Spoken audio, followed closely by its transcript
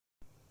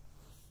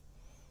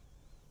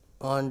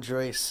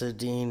Andre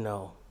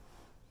Cedino,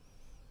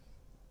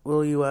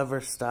 will you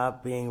ever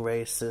stop being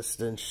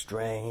racist and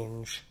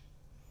strange?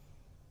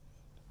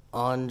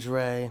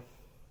 Andre,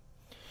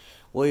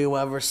 will you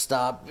ever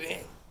stop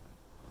being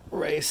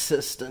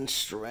racist and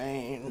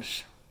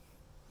strange?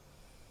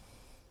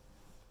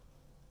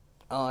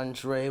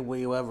 Andre, will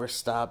you ever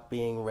stop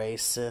being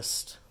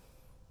racist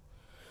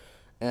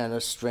and a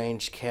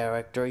strange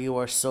character? You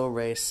are so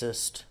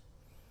racist.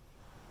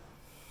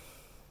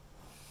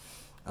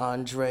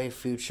 Andre,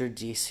 future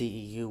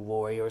DCEU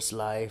Warriors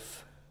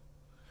life.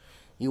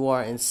 You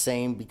are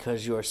insane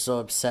because you are so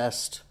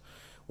obsessed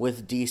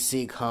with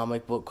DC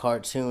comic book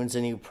cartoons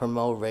and you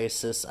promote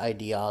racist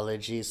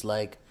ideologies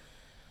like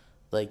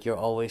you're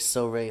always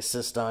so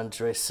racist,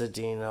 Andre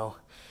Cedino.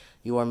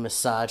 You are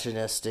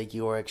misogynistic,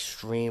 you are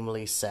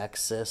extremely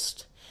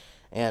sexist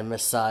and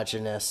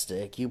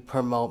misogynistic. You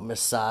promote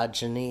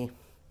misogyny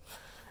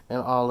in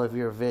all of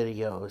your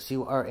videos.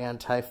 You are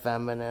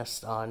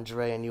anti-feminist,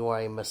 Andre, and you are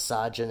a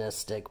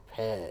misogynistic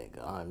pig,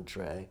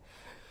 Andre.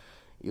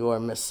 You are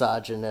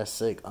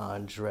misogynistic,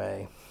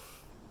 Andre.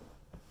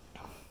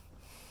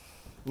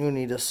 You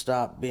need to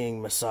stop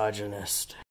being misogynist.